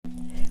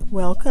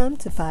Welcome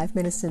to 5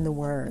 Minutes in the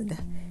Word.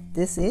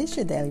 This is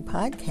your daily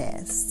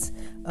podcast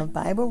of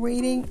Bible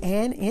reading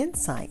and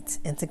insight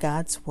into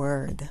God's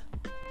Word.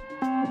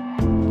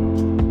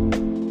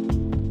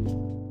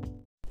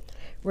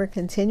 We're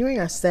continuing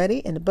our study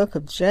in the book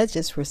of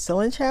Judges. We're still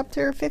in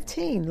chapter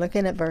 15,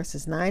 looking at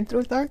verses 9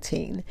 through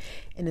 13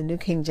 in the New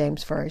King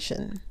James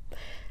Version.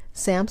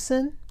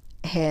 Samson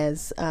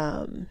has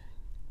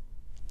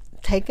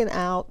taken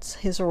out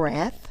his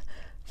wrath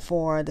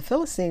for the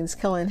Philistines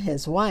killing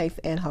his wife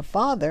and her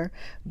father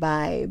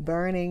by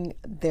burning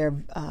their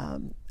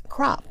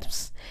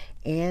crops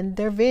and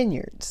their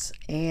vineyards.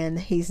 And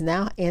he's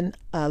now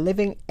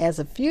living as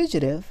a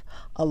fugitive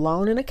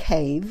alone in a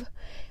cave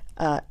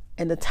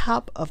in the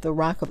top of the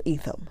rock of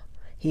Etham.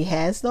 He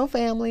has no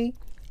family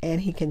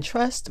and he can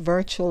trust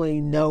virtually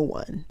no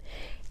one.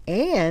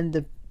 And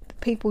the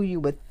people you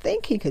would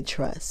think he could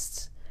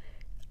trust,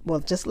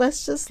 well,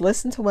 let's just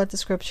listen to what the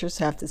scriptures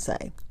have to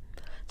say.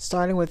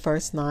 Starting with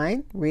verse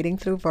 9, reading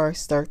through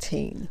verse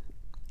 13.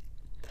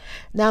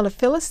 Now the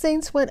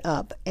Philistines went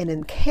up and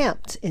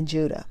encamped in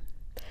Judah,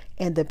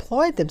 and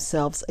deployed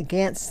themselves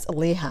against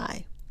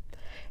Lehi.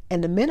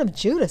 And the men of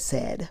Judah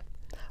said,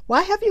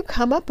 "Why have you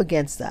come up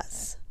against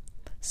us?"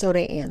 So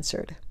they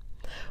answered,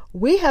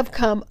 "We have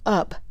come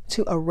up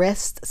to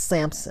arrest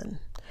Samson,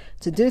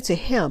 to do to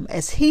him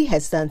as he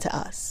has done to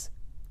us."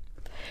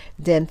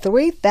 Then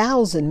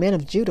 3,000 men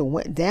of Judah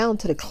went down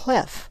to the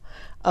cleft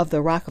of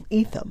the rock of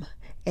Etham,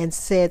 and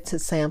said to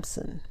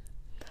Samson,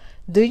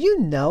 "Do you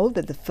know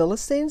that the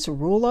Philistines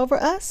rule over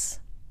us?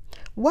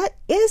 What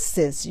is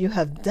this you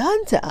have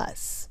done to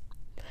us?"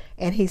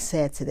 And he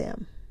said to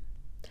them,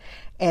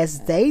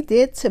 "As they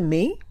did to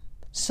me,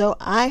 so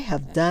I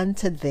have done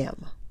to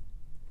them."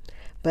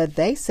 But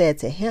they said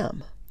to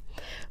him,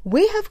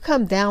 "We have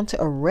come down to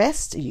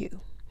arrest you,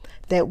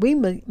 that we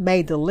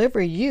may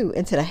deliver you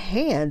into the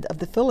hand of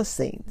the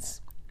Philistines."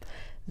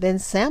 Then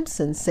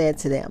Samson said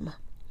to them,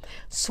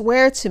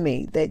 "Swear to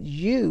me that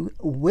you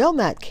will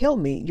not kill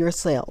me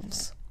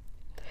yourselves."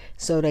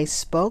 So they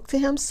spoke to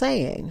him,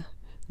 saying,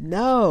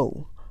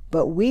 "No,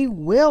 but we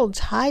will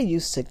tie you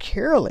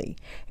securely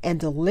and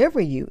deliver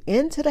you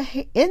into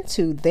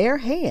their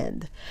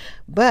hand,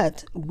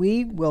 but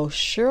we will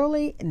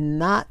surely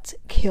not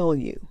kill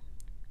you."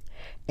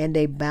 And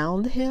they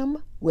bound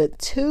him with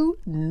 2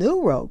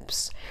 new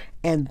ropes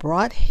and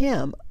brought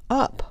him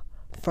up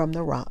from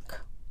the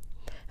rock.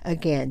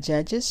 Again,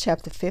 Judges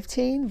chapter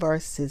 15,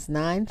 verses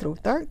 9 through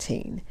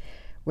 13,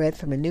 read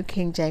from the New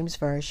King James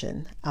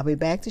Version. I'll be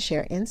back to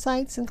share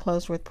insights and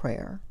close with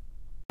prayer.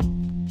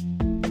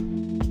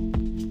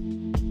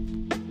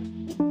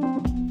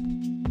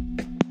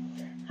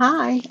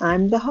 Hi,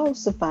 I'm the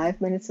host of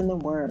 5 Minutes in the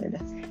Word,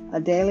 a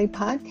daily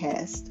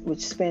podcast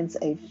which spends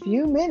a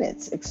few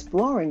minutes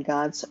exploring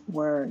God's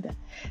Word.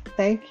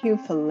 Thank you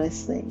for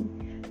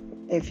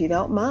listening. If you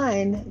don't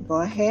mind, go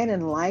ahead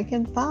and like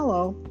and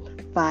follow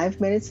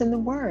 5 Minutes in the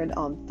Word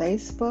on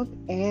Facebook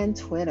and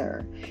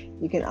Twitter.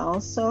 You can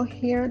also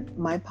hear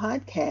my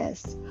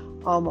podcast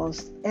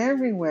almost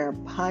everywhere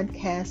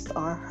podcasts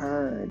are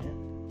heard.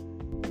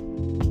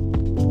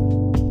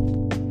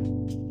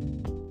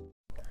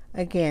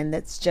 Again,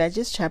 that's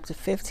Judges chapter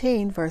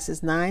 15,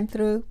 verses 9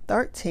 through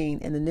 13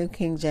 in the New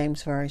King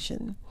James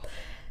Version.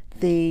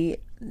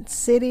 The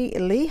city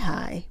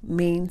Lehi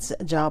means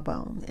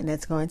jawbone, and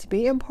that's going to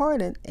be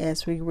important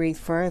as we read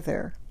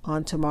further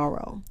on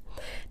tomorrow.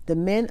 The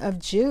men of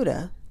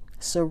Judah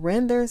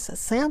surrenders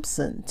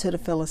Samson to the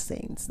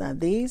Philistines. Now,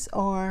 these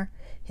are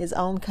his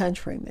own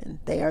countrymen.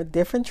 They are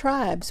different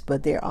tribes,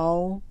 but they're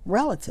all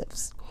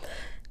relatives.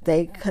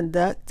 They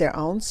conduct their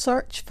own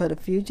search for the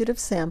fugitive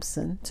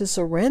Samson to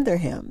surrender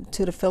him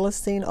to the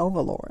Philistine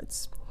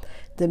overlords.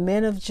 The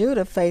men of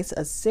Judah face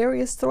a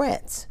serious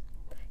threat.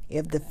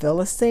 If the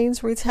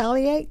Philistines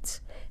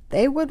retaliate,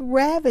 they would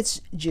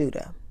ravage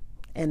Judah.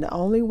 And the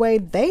only way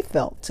they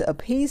felt to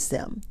appease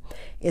them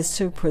is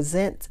to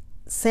present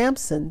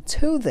Samson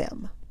to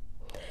them.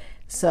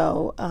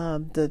 So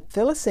the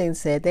Philistines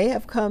said they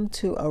have come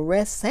to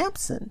arrest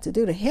Samson to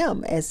do to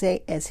him as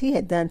he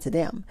had done to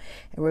them.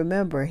 And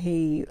remember,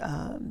 he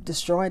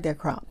destroyed their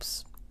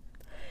crops.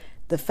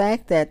 The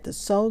fact that the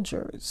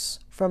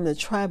soldiers from the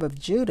tribe of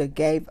Judah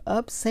gave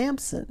up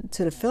Samson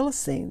to the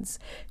Philistines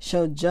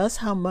showed just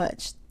how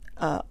much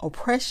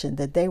oppression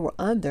that they were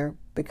under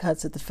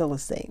because of the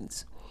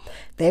Philistines.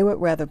 They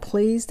would rather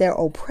please their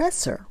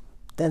oppressor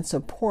than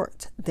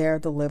support their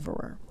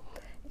deliverer.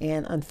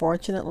 And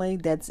unfortunately,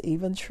 that's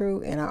even true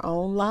in our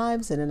own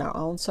lives and in our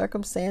own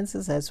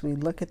circumstances as we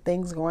look at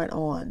things going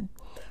on.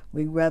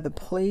 We'd rather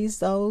please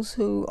those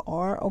who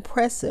are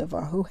oppressive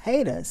or who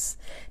hate us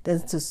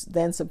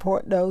than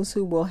support those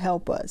who will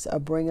help us or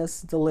bring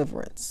us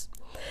deliverance.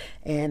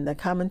 And one of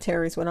the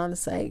commentaries went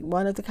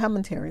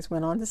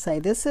on to say,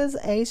 this is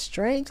a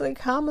strangely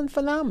common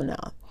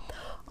phenomenon.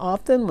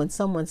 Often when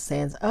someone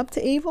stands up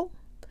to evil,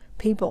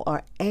 people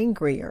are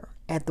angrier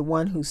at the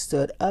one who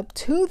stood up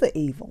to the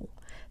evil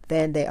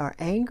than they are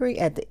angry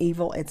at the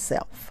evil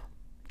itself.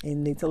 You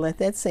need to let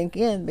that sink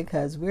in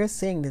because we're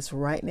seeing this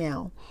right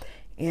now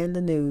in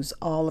the news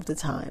all of the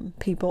time.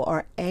 People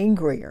are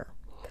angrier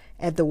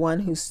at the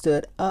one who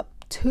stood up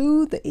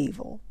to the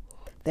evil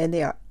than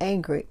they are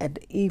angry at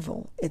the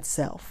evil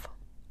itself.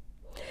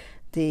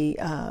 The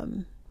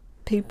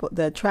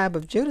tribe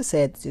of Judah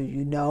said, "Do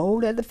you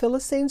know that the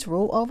Philistines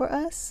rule over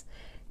us?"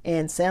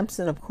 And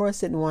Samson, of course,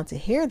 didn't want to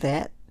hear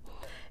that,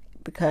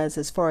 because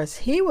as far as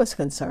he was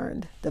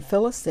concerned, the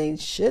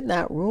Philistines should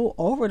not rule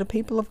over the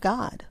people of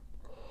God.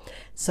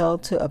 So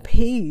to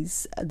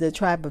appease the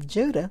tribe of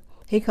Judah,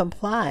 he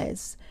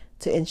complies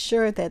to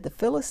ensure that the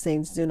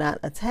Philistines do not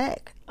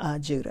attack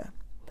Judah.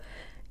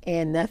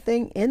 And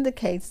nothing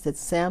indicates that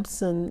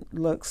Samson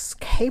looks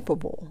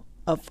capable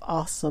of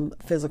awesome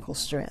physical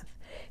strength.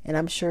 And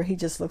I'm sure he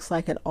just looks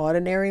like an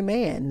ordinary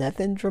man,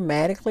 nothing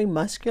dramatically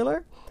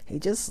muscular. He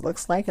just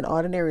looks like an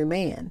ordinary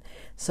man.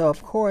 So,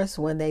 of course,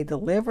 when they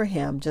deliver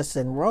him just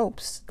in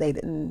ropes, they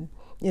didn't,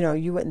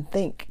 you wouldn't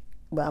think,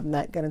 well, I'm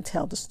not going to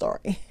tell the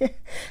story.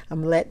 I'm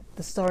going to let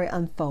the story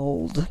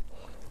unfold.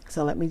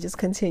 So let me just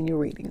continue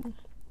reading.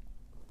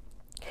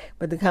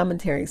 But the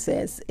commentary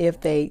says,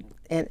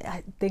 and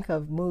I think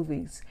of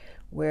movies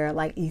where,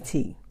 like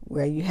E.T.,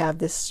 where you have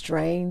this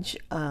strange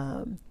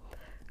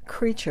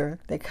creature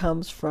that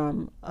comes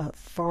from a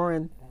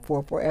foreign,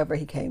 for wherever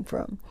he came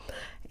from.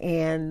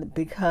 And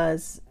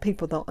because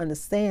people don't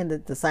understand,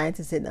 that the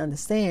scientists didn't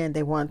understand,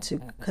 they want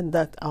to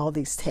conduct all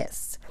these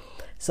tests.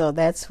 So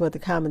that's what the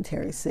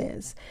commentary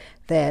says,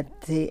 that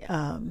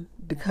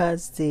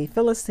because the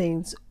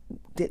Philistines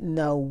didn't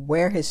know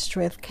where his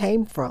strength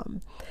came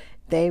from,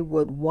 they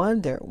would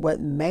wonder what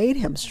made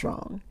him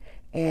strong.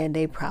 And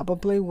they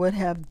probably would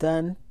have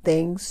done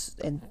things,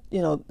 and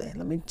let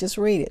me just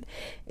read it,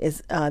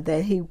 is that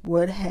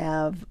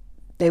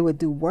they would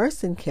do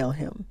worse than kill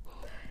him.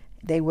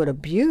 They would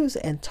abuse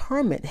and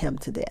torment him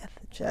to death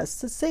just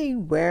to see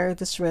where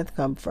the strength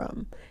come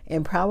from.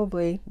 And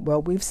probably,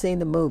 well, we've seen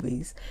the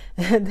movies,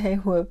 and they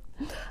would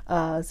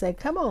say,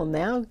 "Come on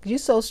now, you're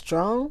so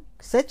strong,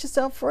 set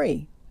yourself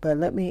free." But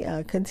let me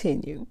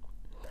continue.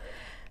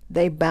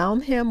 They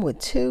bound him with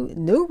 2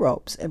 new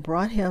ropes and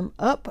brought him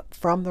up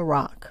from the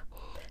rock.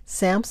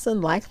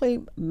 Samson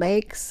likely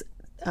makes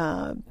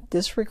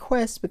this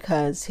request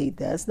because he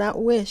does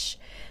not wish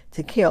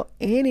to kill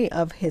any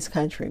of his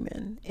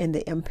countrymen in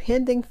the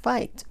impending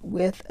fight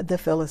with the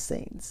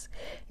Philistines.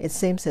 It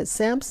seems that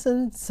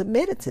Samson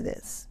submitted to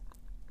this.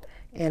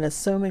 And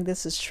assuming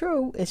this is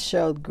true, it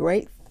showed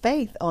great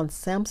faith on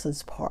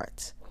Samson's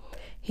part.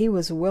 He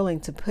was willing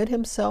to put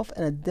himself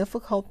in a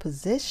difficult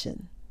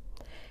position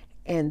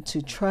and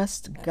to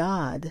trust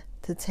God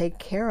to take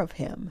care of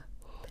him.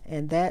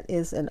 And that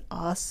is an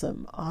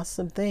awesome,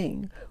 awesome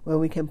thing, where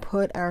we can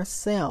put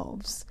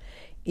ourselves,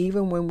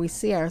 even when we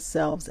see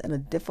ourselves in a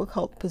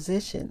difficult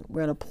position,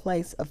 we're in a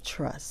place of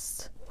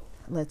trust.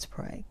 Let's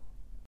pray.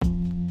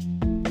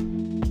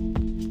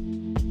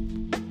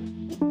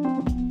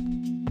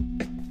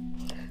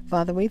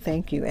 Father, we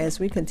thank you as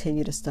we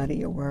continue to study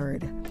your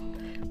word.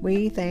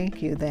 We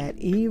thank you that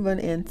even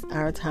in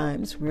our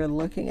times, we're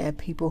looking at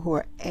people who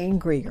are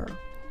angrier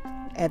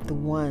at the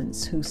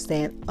ones who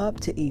stand up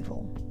to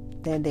evil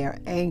than they are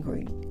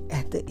angry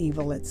at the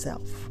evil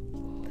itself.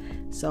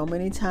 So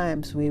many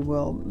times we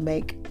will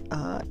make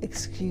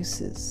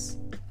excuses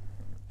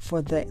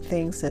for the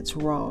things that's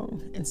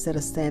wrong instead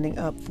of standing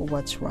up for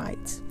what's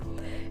right.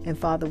 And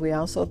Father, we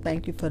also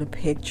thank you for the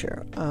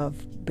picture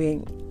of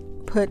being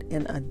put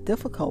in a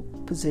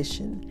difficult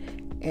position.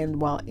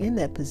 And while in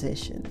that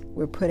position,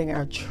 we're putting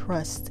our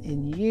trust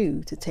in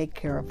you to take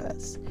care of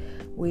us.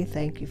 We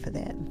thank you for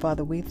that. And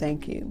Father, we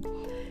thank you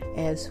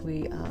as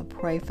we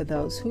pray for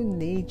those who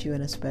need you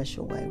in a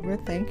special way. We're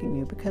thanking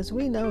you because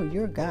we know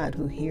you're God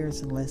who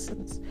hears and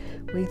listens.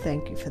 We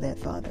thank you for that,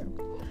 Father.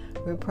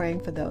 We're praying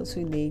for those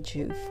who need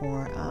you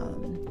for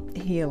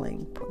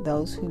healing,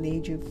 those who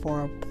need you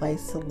for a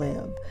place to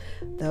live,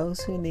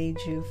 those who need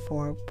you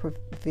for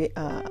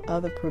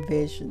other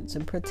provisions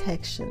and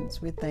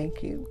protections. We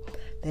thank you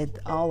that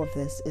all of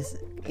this is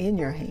in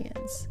your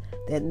hands,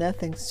 that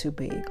nothing's too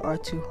big or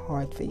too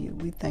hard for you.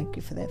 We thank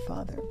you for that,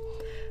 Father.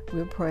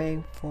 We're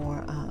praying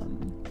for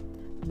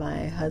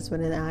my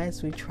husband and I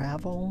as we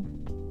travel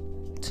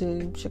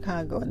to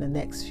Chicago in the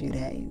next few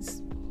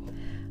days.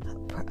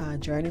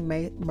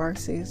 Journey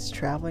mercies,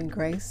 traveling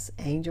grace,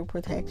 angel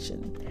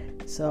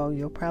protection. So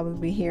you'll probably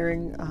be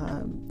hearing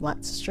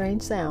lots of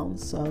strange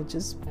sounds, so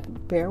just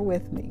bear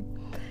with me.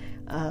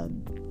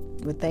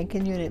 We're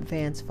thanking you in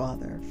advance,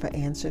 Father, for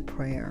answered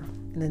prayer.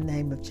 In the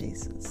name of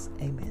Jesus,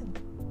 amen.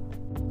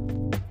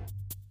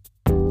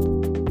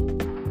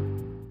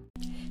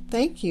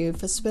 Thank you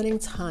for spending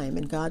time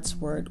in God's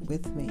Word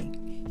with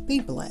me. Be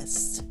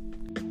blessed.